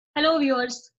Hello,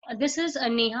 viewers. This is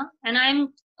Neha, and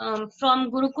I'm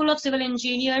from Gurukul of Civil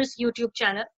Engineers YouTube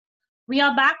channel. We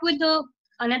are back with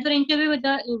another interview with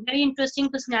a very interesting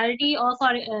personality of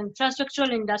our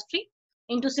infrastructural industry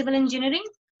into civil engineering,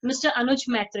 Mr. Anuj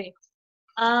Maitrey.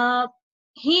 Uh,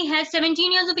 he has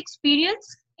 17 years of experience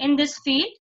in this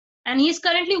field, and he is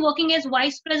currently working as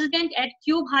Vice President at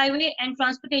Cube Highway and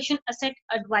Transportation Asset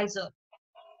Advisor.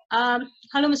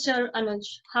 Hello, Mr. Anuj.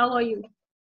 How are you?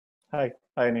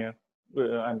 Hi, Nia.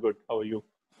 I'm good. How are you?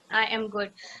 I am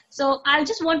good. So I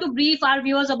just want to brief our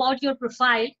viewers about your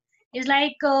profile. Is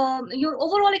like your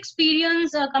overall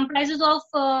experience comprises of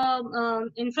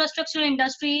infrastructure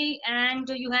industry, and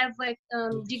you have a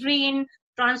degree in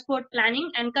transport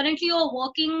planning, and currently you're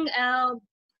working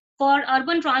for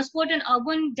urban transport and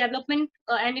urban development,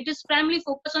 and it is primarily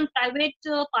focused on private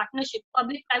partnership,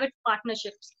 public-private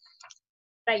partnerships,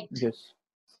 right? Yes.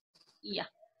 Yeah.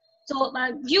 So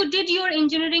you did your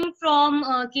engineering from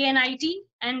KNIT,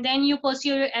 and then you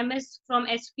pursued your MS from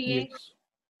SPA, Yes.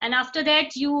 and after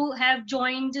that you have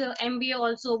joined MBA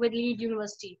also with Lead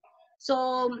University.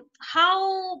 So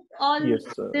how all Yes.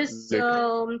 this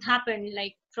Later. happened,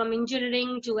 like from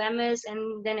engineering to MS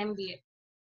and then MBA?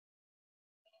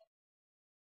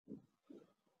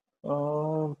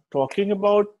 Talking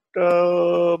about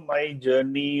my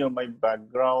journey or my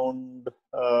background,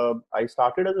 I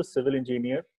started as a civil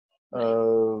engineer. Right.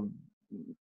 Uh,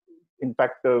 in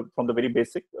fact, from the very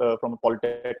basic, from a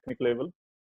polytechnic level.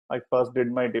 I first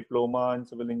did my diploma in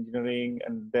civil engineering,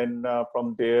 and then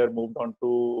from there moved on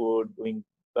to doing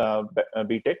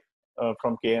BTech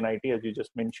from KNIT, as you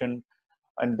just mentioned.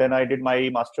 And then I did my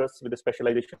master's with a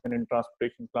specialization in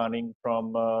transportation planning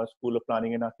from School of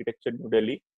Planning and Architecture, New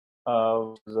Delhi.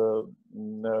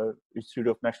 Institute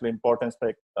of National Importance,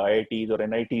 like IITs or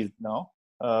NITs now.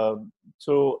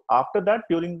 So after that,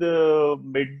 during the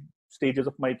mid stages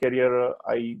of my career,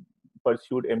 I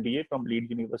pursued MBA from Leeds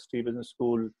University Business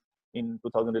School in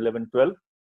 2011-12.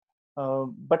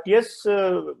 But yes,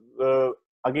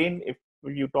 again, if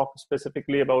you talk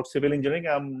specifically about civil engineering,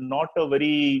 I'm not a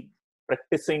very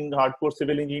practicing hardcore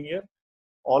civil engineer.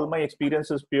 All my experience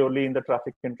is purely in the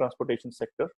traffic and transportation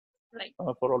sector. Right.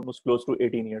 For almost close to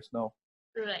 18 years now.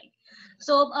 Right.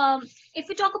 So, if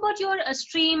we talk about your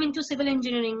stream into civil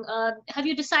engineering, have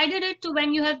you decided it to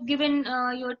when you have given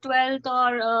your 12th,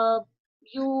 or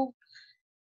you?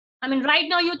 I mean, right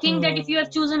now you think that if you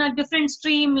have chosen a different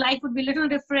stream, life would be a little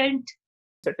different.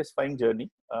 Satisfying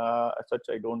journey. As such,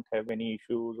 I don't have any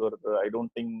issues, or I don't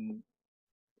think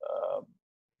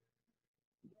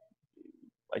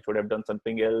I should have done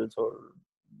something else, or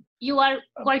you are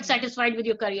quite satisfied with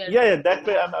your career. Yeah, that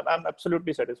way I'm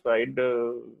absolutely satisfied.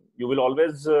 You will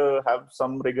always have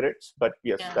some regrets, but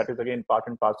yes, that is again part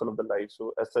and parcel of the life.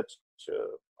 So as such,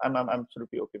 I'm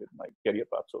absolutely okay with my career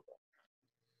path so far.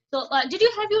 So did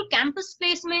you have your campus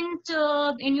placement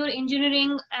in your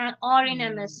engineering or in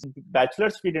MS?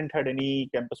 Bachelor's, we didn't had any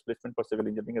campus placement for civil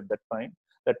engineering at that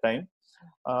time.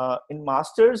 In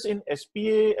masters in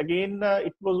SPA, again,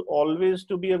 it was always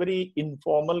to be a very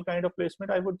informal kind of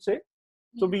placement, I would say.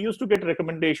 So we used to get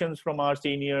recommendations from our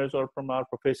seniors or from our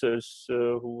professors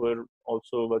who were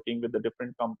also working with the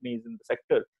different companies in the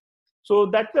sector. So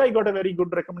that way I got a very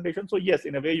good recommendation. So yes,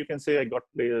 in a way you can say I got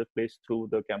placed through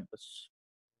the campus.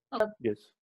 Yes.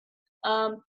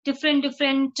 Different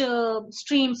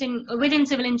streams in within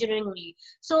civil engineering only.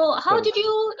 So how Correct. did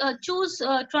you choose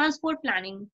transport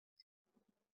planning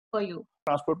for you?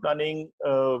 Transport planning,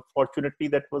 fortunately,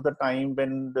 that was the time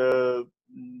when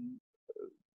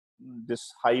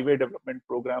this highway development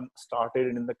program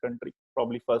started in the country,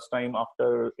 probably first time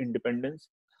after independence.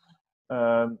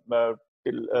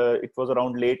 It was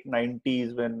around late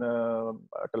 90s when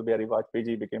Atal Bihari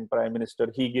Vajpayee became prime minister.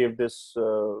 He gave this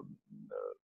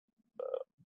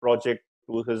project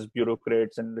to his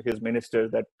bureaucrats and his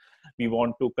ministers that we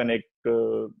want to connect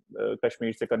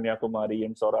Kashmir to Kanyakumari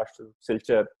and Saurashtra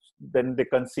Silchar. Then they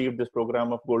conceived this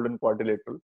program of Golden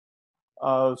Quadrilateral.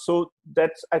 So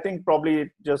that's, I think,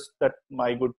 probably just that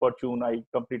my good fortune. I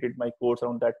completed my course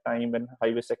around that time when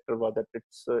highway sector was at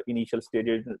its initial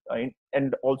stages,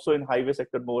 and also in highway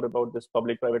sector, more about this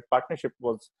public-private partnership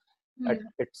was at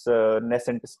its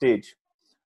nascent stage.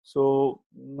 So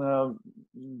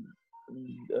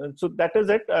so that is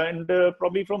it, and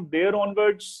probably from there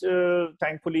onwards,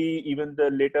 thankfully, even the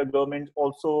later government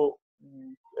also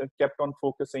kept on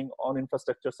focusing on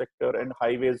infrastructure sector, and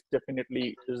highways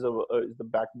definitely is the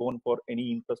backbone for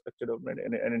any infrastructure development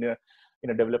in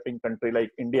a developing country like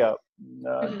India.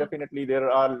 Definitely there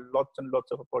are lots and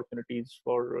lots of opportunities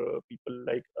for people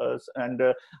like us, and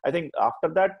I think after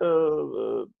that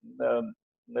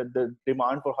the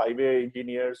demand for highway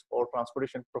engineers or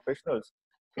transportation professionals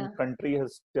in Yeah. country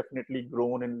has definitely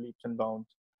grown in leaps and bounds.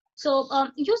 So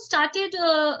you started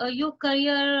your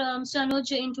career, Mr.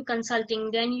 Anuj, into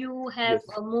consulting. Then you have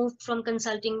Yes. moved from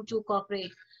consulting to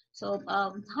corporate. So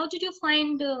how did you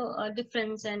find a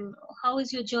difference, and how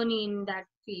is your journey in that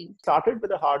field? Started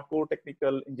with a hardcore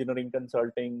technical engineering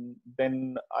consulting.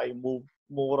 Then I moved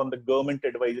more on the government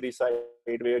advisory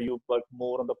side, where you work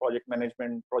more on the project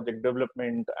management, project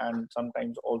development, and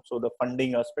sometimes also the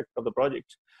funding aspect of the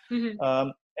project.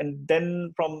 And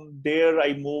then from there,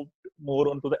 I moved more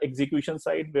onto the execution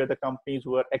side, where the companies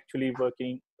who are actually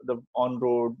working the on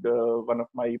road. One of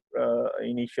my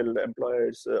initial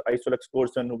employers, Isolex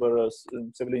Corson, who were a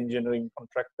civil engineering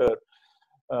contractor,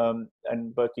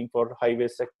 and working for highway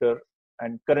sector.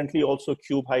 And currently also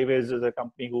Cube Highways is a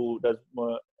company who does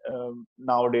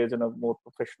nowadays in a more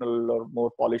professional or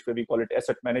more polished way, we call it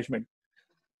asset management.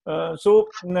 I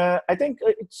think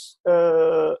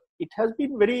it has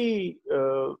been very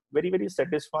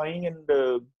satisfying and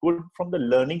good from the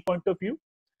learning point of view,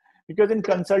 because in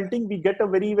consulting we get a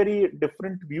very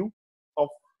different view of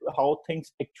how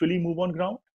things actually move on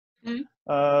ground. Mm.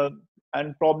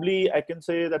 And probably I can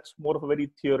say that's more of a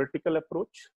very theoretical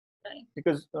approach, Right.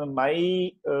 because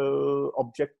my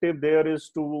objective there is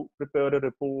to prepare a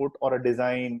report or a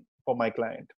design for my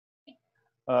client.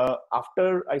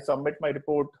 After I submit my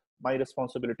report, my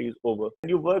responsibility is over. When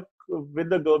you work with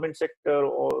the government sector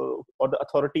or the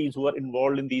authorities who are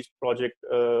involved in these projects,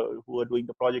 who are doing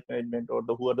the project management, or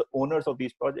who are the owners of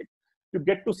these projects, you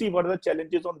get to see what are the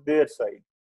challenges on their side.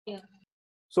 Yeah.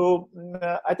 So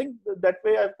I think that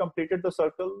way I've completed the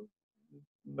circle,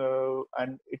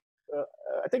 and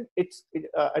I think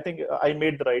I think I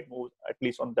made the right move. At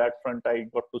least on that front, I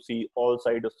got to see all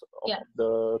sides of Yeah.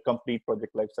 the complete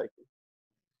project life cycle.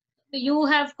 You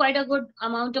have quite a good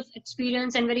amount of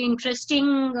experience and very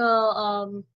interesting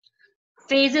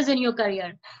phases in your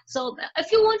career. So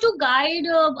if you want to guide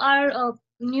our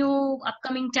new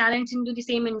upcoming talents into the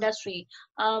same industry,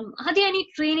 are there any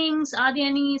trainings, are there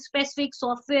any specific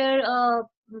software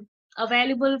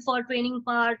available for training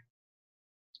part,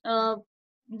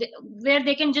 where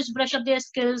they can just brush up their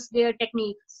skills, their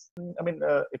techniques? I mean,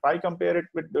 if I compare it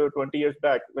with 20 years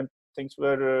back, when things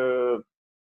were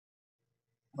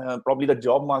probably the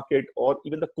job market or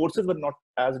even the courses were not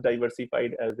as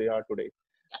diversified as they are today.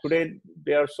 Today,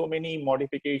 there are so many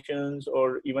modifications,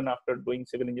 or even after doing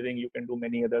civil engineering, you can do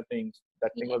many other things.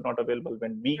 That thing was not available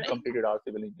when we completed our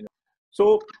civil engineering.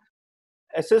 So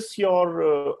assess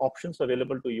your options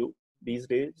available to you these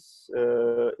days.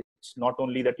 It's not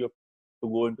only that you have to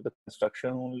go into the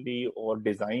construction only or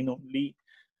design only.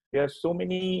 There are so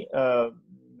many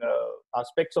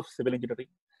aspects of civil engineering.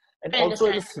 And also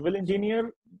as a civil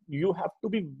engineer, you have to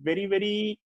be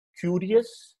very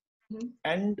curious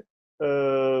and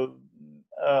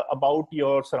about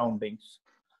your surroundings.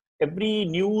 Every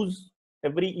news,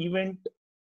 every event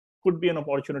could be an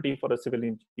opportunity for a civil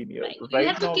engineer. You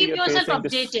have to keep yourself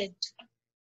updated.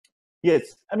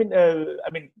 Yes, I mean,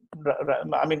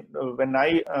 when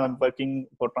I am working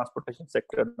for transportation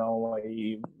sector now,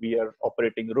 we are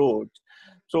operating roads.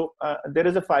 So there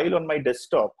is a file on my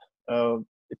desktop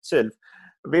itself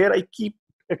where I keep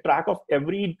a track of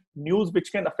every news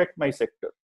which can affect my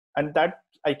sector, and that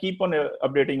I keep on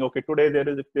updating. Okay, today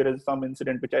if there is some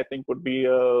incident which I think could be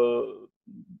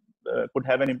could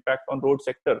have an impact on road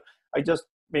sector, I just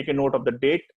make a note of the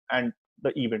date and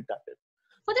the event that is.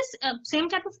 For this same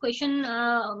type of question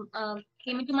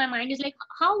came into my mind is like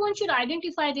how one should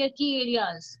identify their key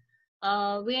areas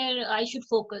where I should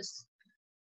focus.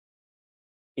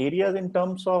 Areas in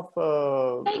terms of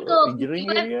engineering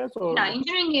areas, or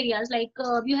engineering areas, like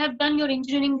you have done your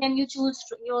engineering, then you choose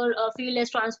your field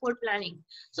as transport planning.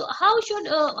 So how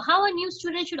a new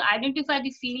student should identify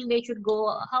the field they should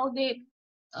go, how they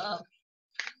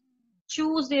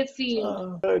choose their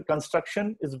field?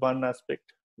 Construction is one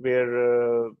aspect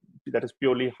where that is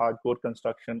purely hardcore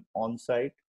construction on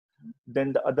site.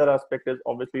 Then the other aspect is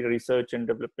obviously research and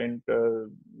development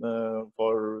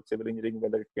for civil engineering,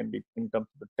 whether it can be in terms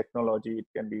of the technology, it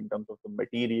can be in terms of the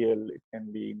material, it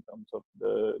can be in terms of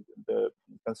the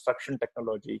construction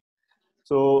technology.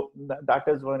 So that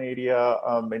is one area.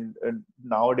 And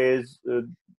nowadays,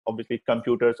 obviously,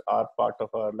 computers are part of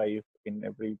our life in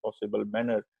every possible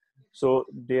manner. So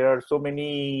there are so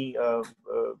many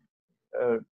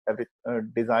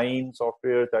design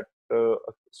software that a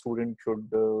student should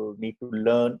need to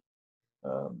learn.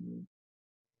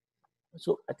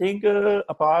 So I think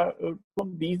apart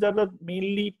from these are the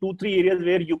mainly 2-3 areas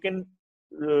where you can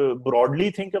broadly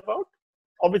think about.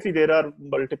 Obviously, there are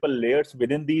multiple layers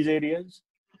within these areas.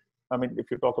 I mean,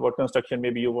 if you talk about construction,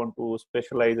 maybe you want to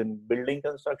specialize in building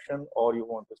construction, or you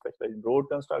want to specialize in road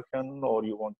construction, or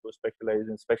you want to specialize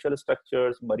in special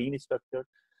structures, marine structures.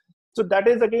 So that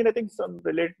is, again, I think some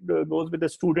goes with the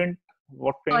student,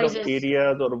 what kind of Choices.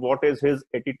 areas or what is his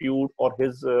attitude or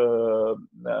his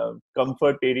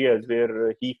comfort areas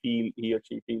where he or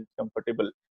she feels comfortable.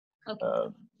 Okay. Uh,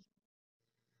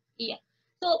 Yeah.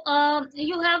 So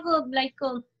you have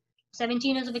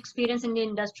 17 years of experience in the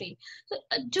industry. So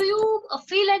do you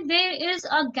feel like there is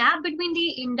a gap between the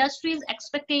industry's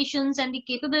expectations and the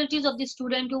capabilities of the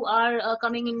student who are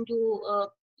coming into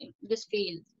this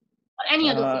field or any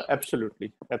other field?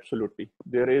 Absolutely, absolutely.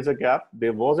 There is a gap.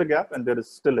 There was a gap, and there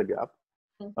is still a gap.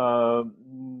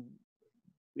 Mm.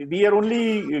 We are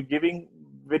only giving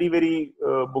very, very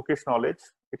bookish knowledge.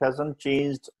 It hasn't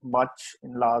changed much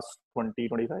in last 20,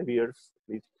 25 years,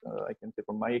 at least I can say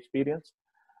from my experience.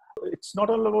 It's not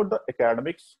all about the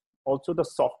academics. Also, the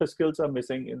softer skills are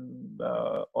missing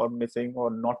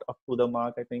or not up to the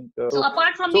mark, I think. So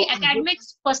apart from the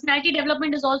academics, personality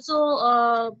development is also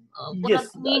one of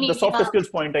Yes, the main the softer area. skills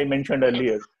point I mentioned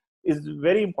earlier is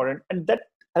very important, and that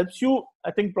helps you,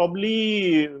 I think,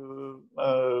 probably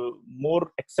more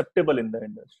acceptable in the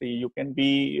industry. You can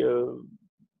be,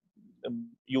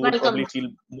 you would probably Welcomed. feel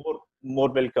more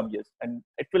welcome. Yes, and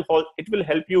it will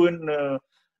help you in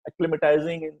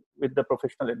acclimatizing with the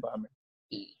professional environment.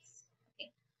 Yes. Okay.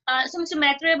 So, Mr.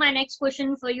 Maitre, my next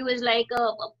question for you is like,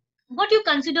 what do you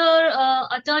consider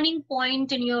a turning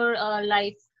point in your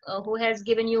life who has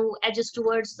given you edges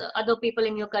towards other people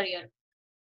in your career?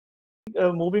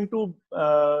 Moving to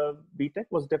BTech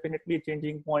was definitely a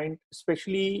changing point,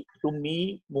 especially to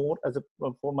me more as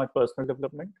for my personal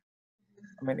development.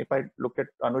 I mean, if I look at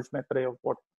Anuj Maitrey of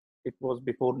what it was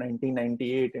before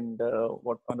 1998 and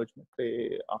what Anuj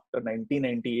Maitrey after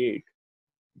 1998,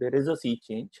 there is a sea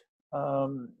change.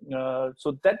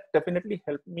 So that definitely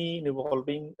helped me in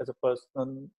evolving as a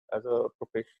person, as a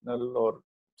professional, or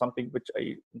something which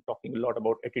I am talking a lot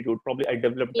about attitude. Probably I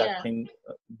developed that Yeah. thing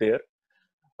there.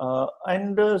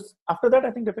 And after that,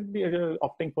 I think definitely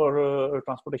opting for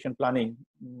transportation planning.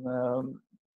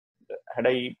 Had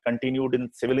I continued in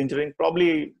civil engineering,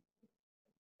 probably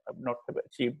I would not have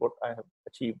achieved what I have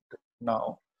achieved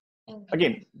now. Okay.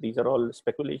 Again, these are all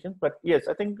speculations, but yes,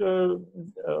 I think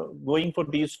going for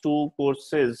these two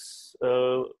courses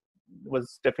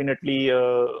was definitely,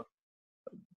 I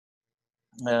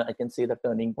can say, the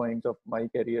turning point of my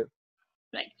career.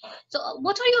 Right. So,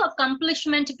 what are your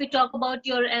accomplishments if we talk about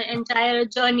your entire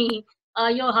journey,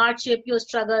 your hardship, your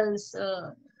struggles?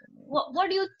 What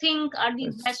do you think are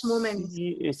the best moments?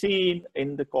 See,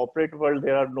 in the corporate world,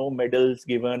 there are no medals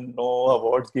given, no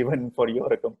awards given for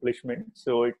your accomplishments.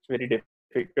 So it's very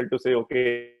difficult to say,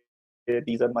 okay,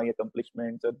 these are my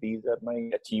accomplishments or these are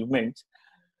my achievements.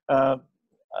 Uh,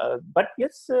 but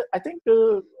yes, I think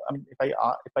I mean,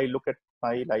 if I look at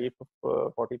my life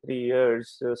of 43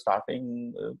 years,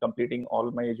 starting completing all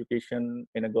my education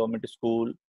in a government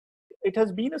school, it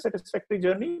has been a satisfactory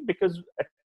journey because at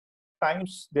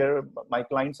times there my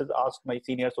clients has asked my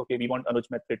seniors, okay, we want Anuj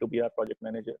Maitre to be our project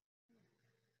manager,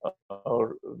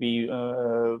 or we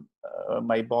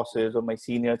my bosses or my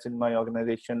seniors in my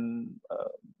organization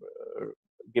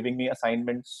giving me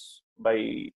assignments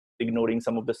by ignoring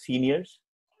some of the seniors,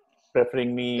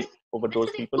 preferring me over This those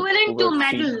is people who equivalent were to seen.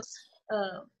 medals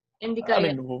in the I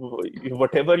career. mean,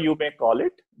 whatever you may call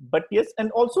it, but yes,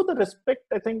 and also the respect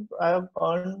I think I have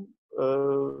earned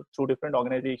through different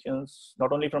organizations,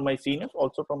 not only from my seniors,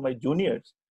 also from my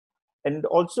juniors. And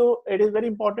also, it is very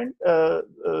important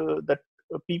that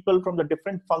people from the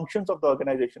different functions of the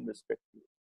organization respect you,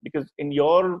 because in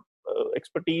your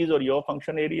expertise or your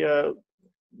function area,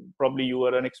 probably you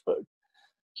are an expert.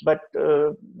 But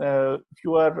if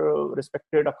you are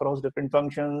respected across different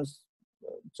functions,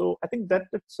 so I think that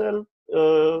itself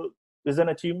is an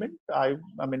achievement. I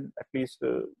mean, at least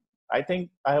I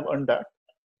think I have earned that.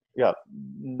 Yeah,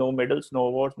 no medals, no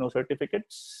awards, no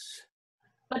certificates.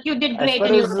 But you did As great far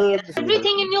in your as career. this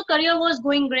Everything in your career was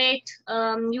going great.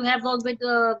 You have worked with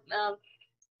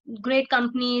great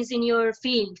companies in your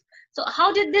field. So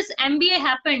how did this MBA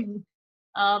happen?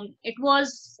 It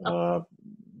was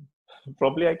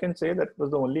probably I can say that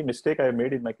was the only mistake I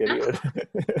made in my career.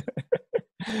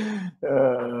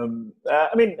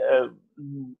 I mean,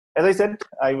 as I said,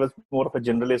 I was more of a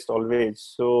generalist always.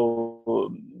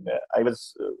 So I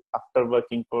was after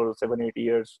working for 7-8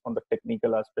 years on the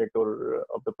technical aspect or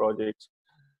of the projects.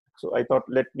 So I thought,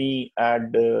 let me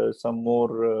add some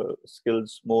more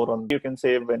skills, more on. You can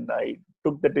say when I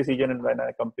took the decision and when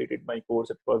I completed my course,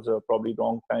 it was probably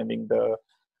wrong timing.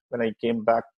 When I came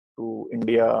back to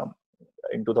India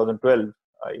in 2012,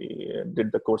 I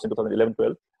did the course in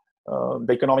 2011-12.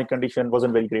 The economic condition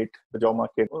wasn't very great, the job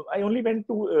market. I only went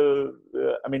to,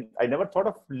 I never thought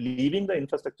of leaving the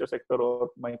infrastructure sector or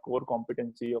my core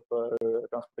competency of a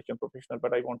transportation professional,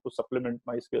 but I want to supplement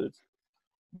my skills.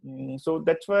 So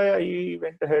that's why I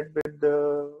went ahead with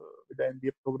the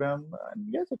MBA program. And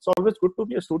yes, it's always good to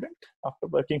be a student after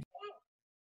working.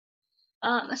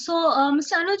 Mr.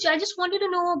 Anuj, I just wanted to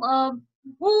know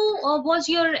who was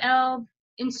your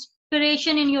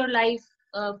inspiration in your life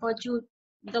for you,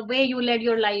 the way you led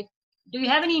your life? Do you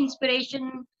have any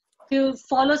inspiration to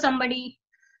follow somebody?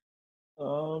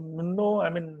 No,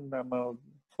 I'm a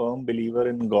firm believer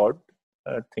in God.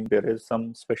 I think there is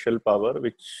some special power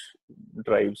which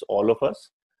drives all of us.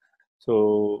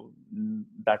 So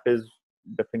that is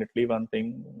definitely one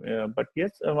thing. But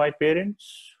yes, my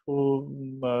parents,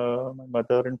 my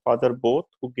mother and father both,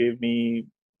 who gave me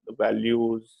the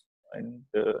values and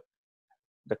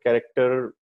the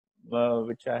character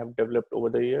which I have developed over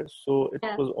the years. So it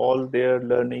was all their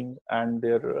learning and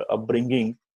their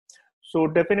upbringing. So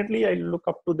definitely I look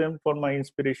up to them for my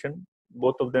inspiration.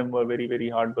 Both of them were very, very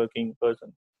hardworking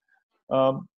person.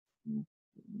 Um,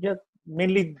 yeah,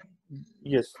 mainly,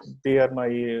 yes, they are my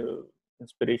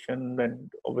inspiration,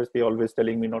 and obviously always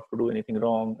telling me not to do anything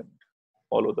wrong and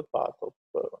follow the path of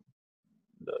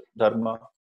the dharma.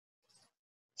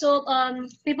 So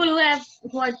people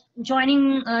who are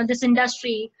joining this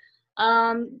industry,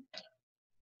 can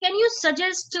you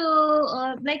suggest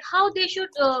like how they should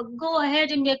go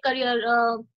ahead in their career?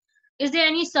 Is there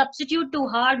any substitute to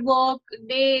hard work?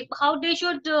 How they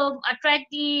should attract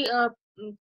the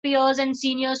peers and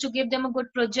seniors to give them a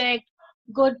good project,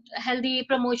 good healthy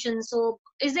promotion? So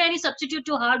is there any substitute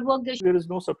to hard work? There is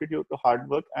no substitute to hard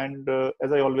work, and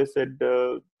as I always said,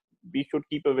 we should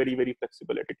keep a very, very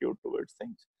flexible attitude towards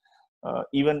things.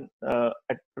 Even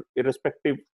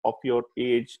irrespective of your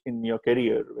age in your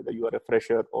career, whether you are a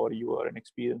fresher or you are an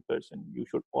experienced person, you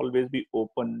should always be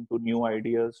open to new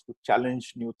ideas, to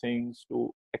challenge new things,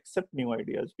 to accept new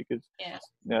ideas. Because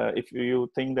if you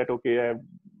think that, okay, I have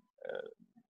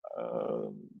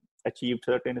achieved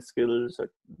certain skills,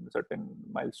 certain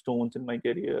milestones in my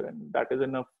career, and that is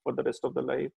enough for the rest of the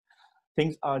life,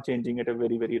 things are changing at a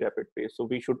very, very rapid pace. So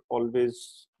we should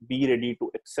always be ready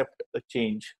to accept a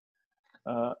change.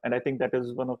 And I think that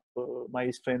is one of my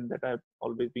strengths, that I've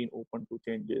always been open to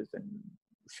changes and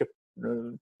shift,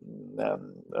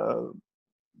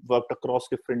 worked across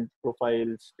different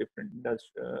profiles,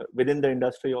 within the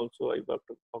industry also. I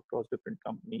worked across different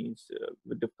companies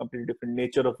with completely different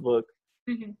nature of work.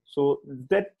 So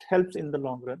that helps in the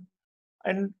long run.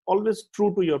 And always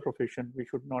true to your profession. We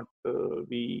should not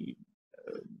be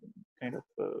I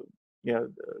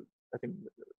think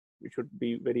we should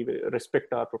be very, very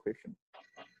respect our profession.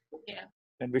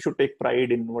 And we should take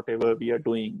pride in whatever we are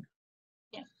doing.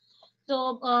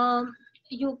 So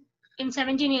you, in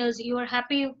 17 years, you are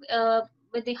happy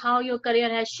with how your career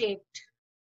has shaped?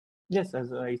 Yes,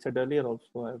 as I said earlier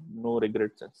also, I have no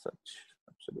regrets as such.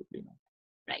 Absolutely not.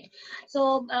 Right.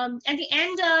 So at the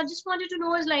end, just wanted to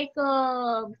know is like,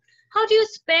 how do you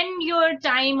spend your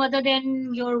time other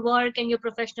than your work and your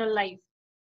professional life?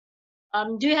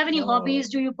 Do you have any hobbies?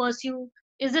 Do you pursue?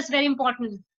 Is this very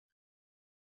important?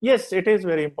 Yes, it is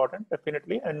very important,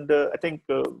 definitely. And I think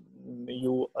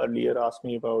you earlier asked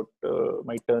me about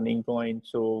my turning point.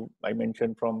 So I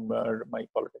mentioned from my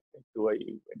polytechnic I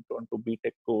went on to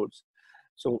BTech course.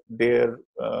 So there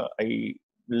I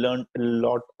learned a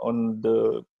lot on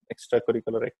the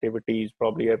extracurricular activities.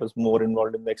 Probably I was more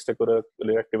involved in the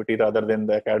extracurricular activity rather than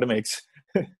the academics.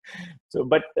 So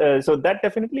that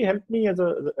definitely helped me as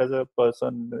a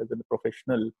person, as a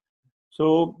professional.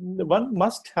 So one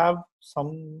must have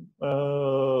some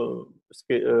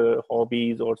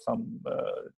hobbies or some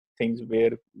things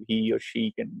where he or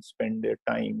she can spend their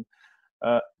time,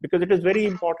 because it is very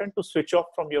important to switch off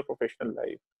from your professional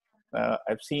life.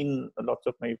 I've seen lots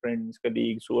of my friends,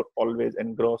 colleagues who are always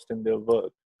engrossed in their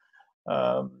work,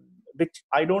 which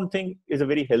I don't think is a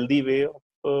very healthy way of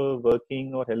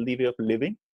working or healthy way of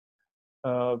living.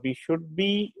 We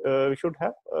should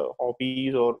have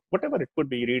hobbies or whatever it could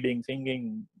be, reading,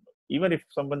 singing. Even if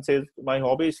someone says my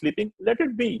hobby is sleeping, let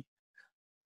it be,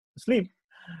 sleep.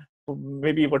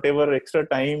 Maybe whatever extra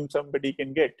time somebody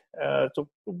can get. So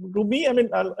to me,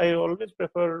 I always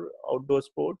prefer outdoor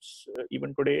sports.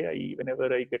 Even today,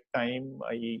 whenever I get time,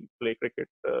 I play cricket.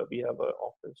 We have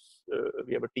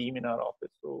we have a team in our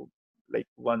office. So like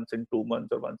once in 2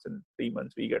 months or once in 3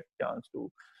 months, we get a chance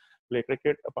to play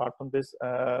cricket. Apart from this,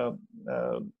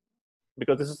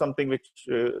 because this is something which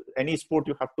any sport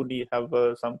you have to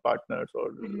have some partners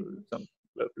or some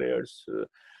players.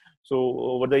 So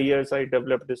over the years, I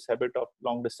developed this habit of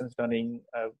long distance running.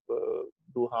 I've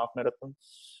do half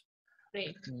marathons.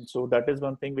 Great. So that is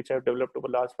one thing which I've developed over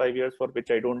the last 5 years, for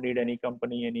which I don't need any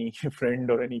company, any friend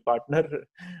or any partner.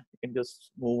 I can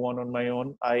just move on my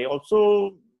own. I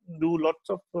also do lots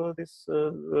of this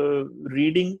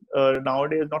reading.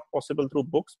 Nowadays, not possible through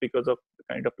books because of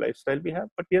the kind of lifestyle we have.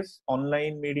 But yes,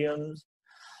 online mediums.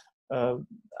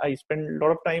 I spend a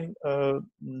lot of time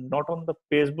not on the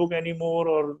Facebook anymore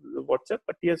or WhatsApp,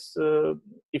 but yes,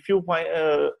 if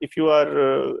you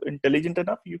are intelligent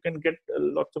enough, you can get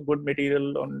lots of good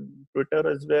material on Twitter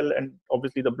as well, and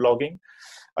obviously the blogging.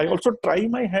 I also try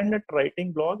my hand at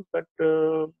writing blogs, but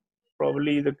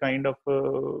probably the kind of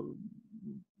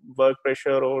work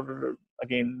pressure or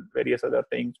again various other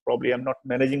things, probably I'm not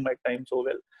managing my time so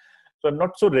well, so I'm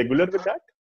not so regular with that.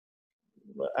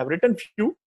 I've written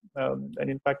few. And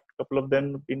in fact, a couple of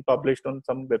them have been published on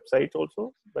some websites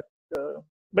also.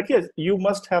 But yes, you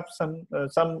must have some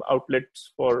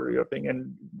outlets for your thing,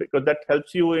 and because that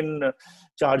helps you in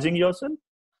charging yourself.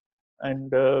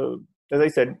 And as I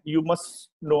said, you must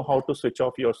know how to switch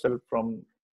off yourself from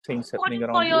things happening For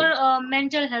around you. your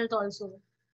mental health also.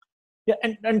 Yeah,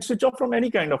 and switch off from any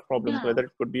kind of problems, Yeah. whether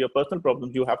it could be a personal problem.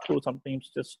 You have to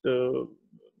sometimes just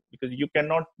because you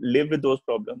cannot live with those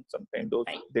problems. Sometimes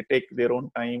they take their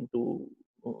own time to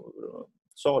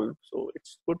solve. So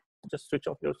it's good to just switch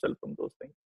off yourself from those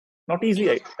things. Not easy,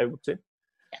 I would say,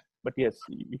 but yes,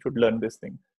 you should learn this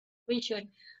thing. We should.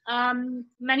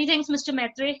 Many thanks, Mr.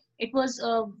 Maitrey. It was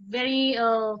a very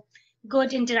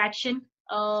good interaction.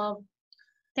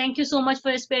 Thank you so much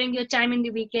for sparing your time in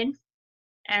the weekend.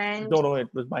 And no, it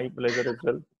was my pleasure as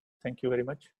well. Thank you very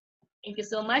much. Thank you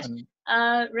so much.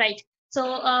 Right.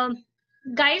 So,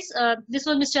 guys, this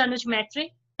was Mr. Anuj Maitrey,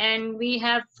 and we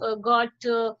have got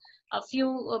a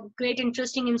few great,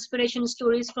 interesting inspiration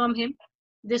stories from him.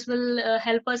 This will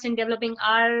help us in developing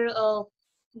our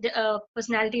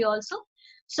personality also.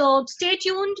 So, stay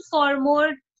tuned for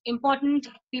more important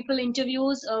people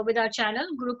interviews with our channel,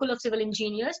 Gurukul of Civil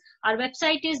Engineers. Our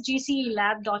website is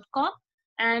gcelab.com,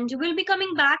 and we'll be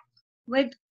coming back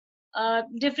with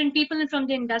different people from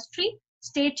the industry.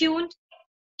 Stay tuned.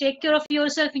 Take care of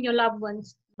yourself and your loved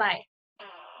ones. Bye.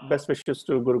 Best wishes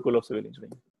to Gurukul of Civil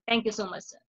Engineering. Thank you so much, sir.